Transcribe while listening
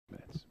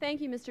Thank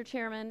you, Mr.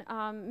 Chairman.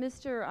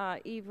 Mr.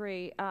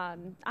 Iwry,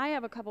 I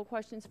have a couple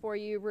questions for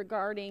you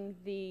regarding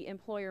the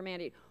employer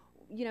mandate.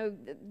 You know,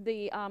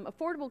 the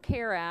Affordable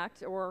Care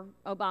Act, or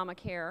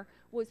Obamacare,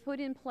 was put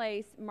in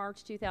place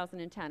March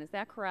 2010. Is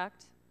that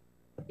correct?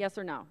 Yes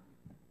or no?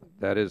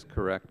 That is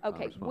correct.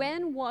 Okay.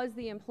 When was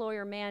the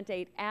employer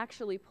mandate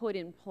actually put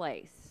in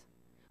place?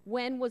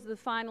 When was the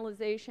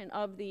finalization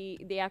of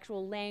the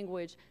actual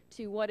language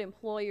to what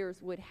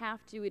employers would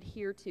have to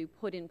adhere to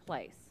put in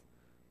place?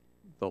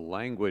 The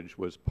language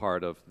was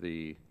part of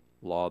the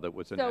law that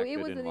was enacted in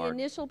March. So it was the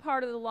initial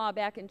part of the law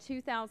back in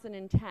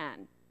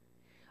 2010.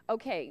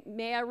 Okay,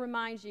 may I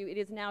remind you, it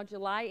is now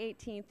July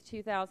 18th,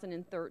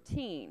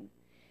 2013.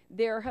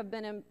 There have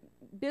been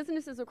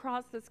businesses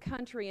across this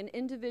country and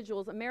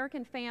individuals,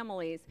 American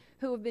families,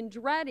 who have been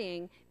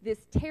dreading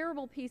this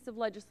terrible piece of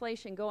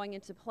legislation going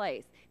into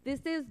place.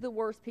 This is the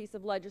worst piece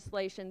of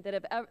legislation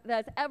that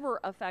has ever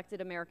affected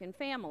American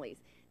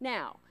families.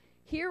 Now,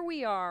 here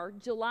we are,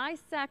 July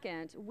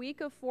 2nd, week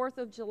of 4th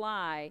of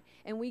July,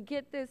 and we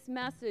get this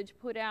message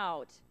put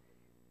out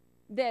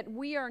that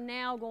we are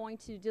now going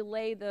to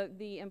delay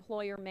the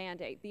employer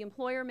mandate. The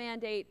employer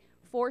mandate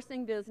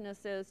forcing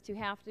businesses to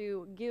have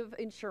to give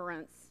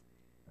insurance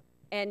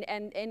and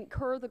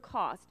incur the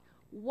cost.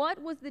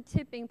 What was the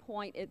tipping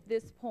point at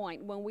this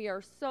point when we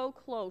are so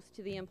close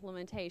to the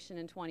implementation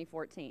in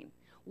 2014?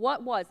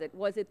 What was it?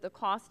 Was it the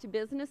cost to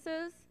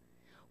businesses?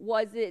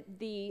 Was it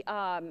the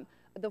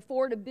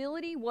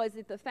affordability? Was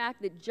it the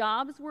fact that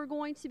jobs were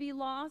going to be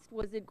lost?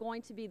 Was it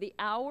going to be the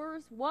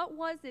hours? What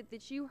was it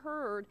that you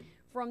heard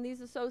from these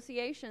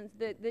associations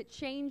that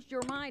changed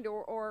your mind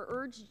or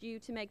urged you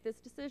to make this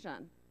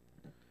decision?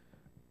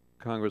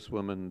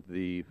 Congresswoman,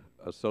 the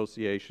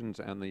associations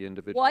and the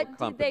individual companies.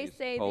 What did they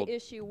say the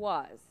issue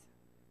was?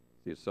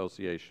 The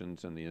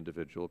associations and the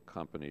individual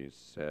companies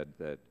said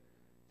that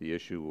the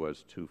issue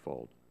was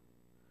twofold.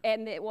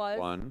 And it was?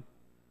 One,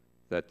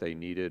 that they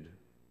needed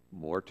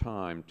more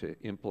time to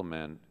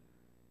implement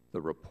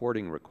the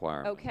reporting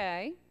requirements.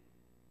 Okay.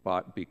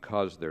 But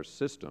because their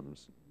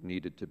systems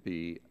needed to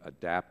be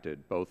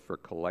adapted both for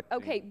collecting.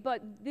 Okay,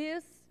 but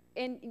this,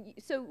 and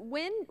so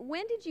when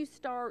did you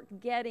start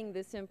getting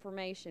this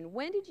information?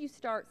 When did you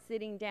start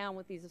sitting down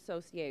with these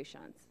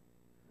associations?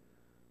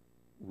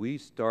 We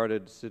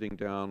started sitting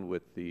down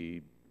with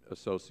the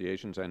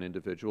associations and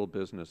individual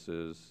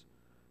businesses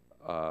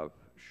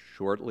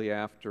shortly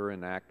after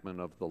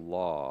enactment of the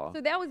law. So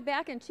that was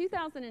back in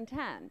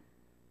 2010.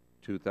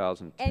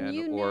 2010. And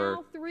you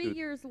now, 3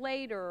 years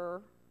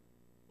later,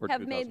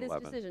 have made this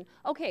decision.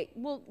 Okay,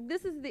 well,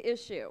 this is the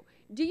issue.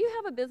 Do you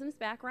have a business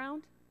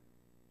background?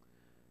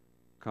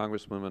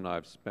 Congresswoman,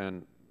 I've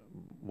spent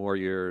more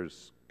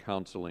years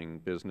counseling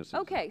businesses in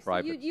the private sector.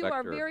 Okay, so you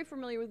are very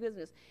familiar with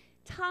business.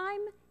 Time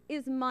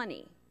is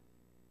money.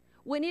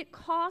 When it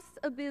costs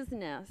a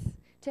business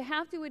to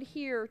have to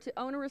adhere to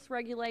onerous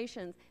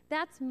regulations,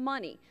 that's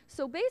money.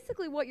 So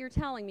basically what you're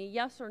telling me,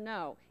 yes or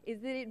no,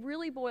 is that it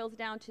really boils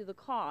down to the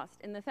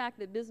cost and the fact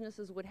that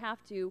businesses would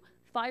have to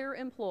fire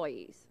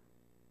employees.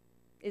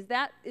 Is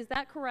that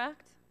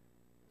correct?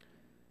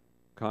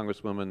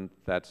 Congresswoman,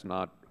 that's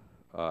not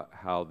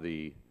how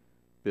the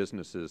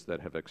businesses that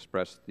have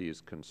expressed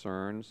these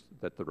concerns,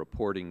 that the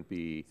reporting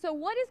be. So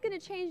what is going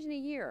to change in a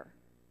year?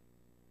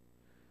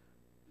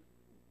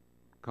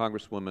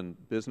 Congresswoman,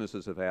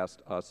 businesses have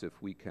asked us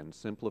if we can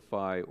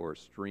simplify or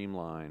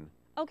streamline.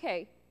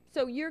 Okay,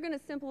 so you're going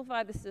to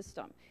simplify the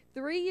system.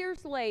 3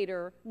 years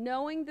later,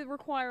 knowing the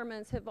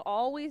requirements have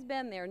always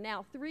been there,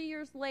 now 3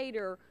 years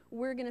later,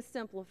 we're going to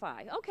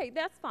simplify. Okay,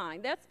 that's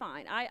fine, that's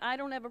fine. I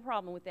don't have a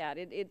problem with that.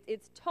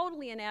 It's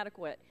totally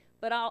inadequate,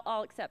 but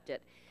I'll accept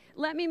it.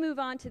 Let me move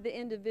on to the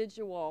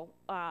individual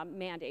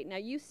mandate. Now,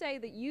 you say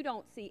that you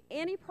don't see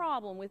any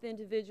problem with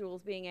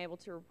individuals being able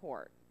to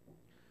report.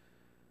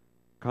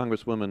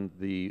 Congresswoman,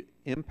 the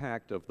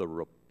impact of the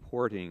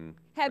reporting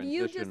have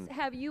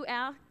you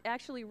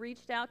actually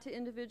reached out to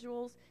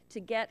individuals to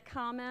get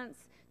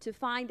comments, to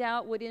find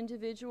out what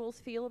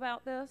individuals feel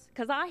about this?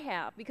 Because I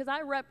have, because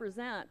I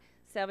represent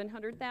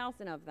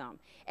 700,000 of them,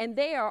 and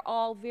they are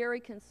all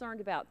very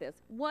concerned about this.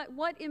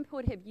 What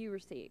input have you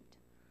received?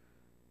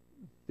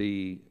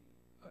 The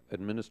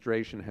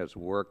administration has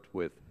worked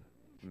with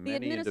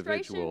many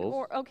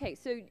individuals. Okay,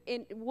 so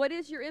what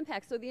is your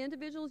impact? So the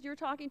individuals you're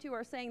talking to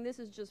are saying this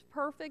is just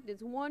perfect,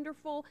 it's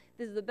wonderful,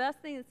 this is the best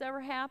thing that's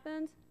ever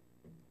happened?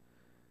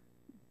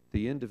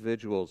 The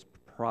individual's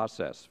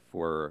process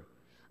for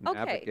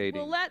navigating. Okay,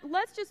 well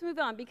let's just move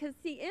on, because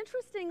see,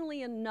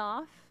 interestingly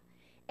enough,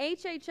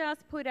 HHS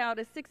put out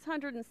a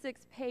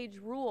 606-page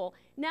rule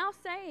now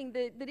saying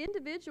that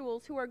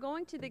individuals who are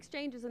going to the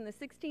exchanges in the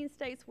 16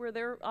 states where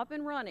they're up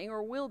and running,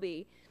 or will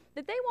be,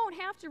 that they won't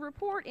have to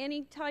report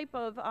any type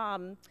of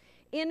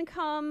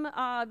income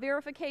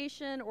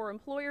verification or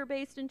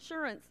employer-based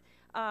insurance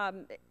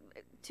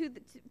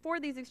for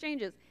these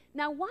exchanges.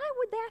 Now, why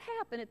would that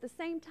happen at the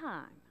same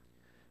time?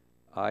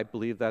 I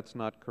believe that's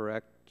not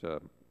correct,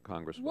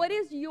 Congresswoman. What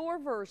is your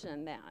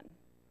version then?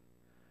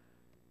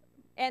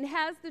 And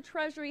has the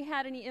Treasury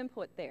had any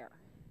input there?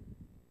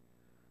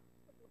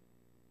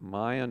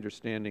 My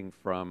understanding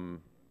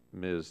from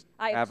Ms.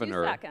 I have 2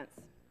 Tavenner, seconds.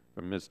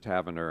 from Ms.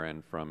 Tavenner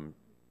and from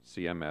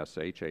CMS,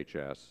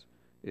 HHS,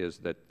 is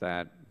that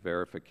that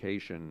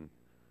verification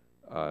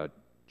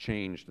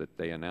change that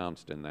they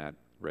announced in that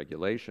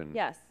regulation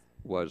Yes.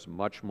 was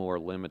much more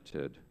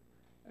limited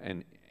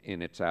and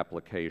in its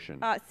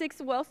application.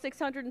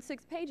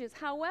 606 pages.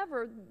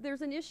 However,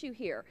 there's an issue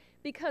here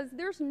because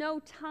there's no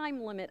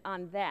time limit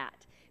on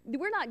that.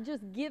 We're not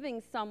just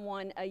giving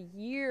someone a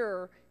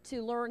year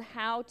to learn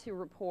how to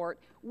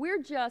report.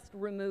 We're just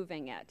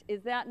removing it.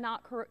 Is that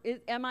not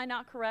am I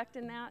not correct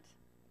in that?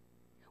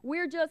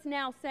 We're just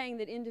now saying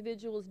that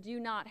individuals do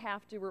not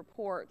have to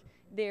report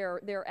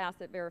their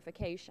asset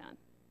verification.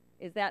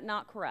 Is that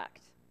not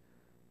correct?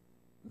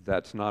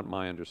 That's not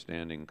my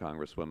understanding,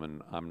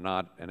 Congresswoman. I'm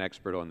not an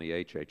expert on the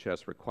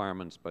HHS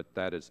requirements, but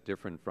that is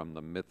different from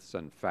the myths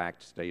and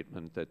facts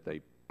statement that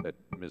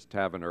Ms.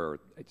 Tavenner or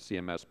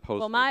CMS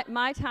posted. Well,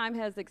 my time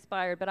has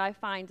expired, but I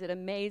find it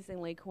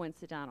amazingly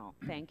coincidental.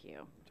 Thank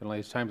you.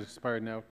 Gentlelady's time has expired now.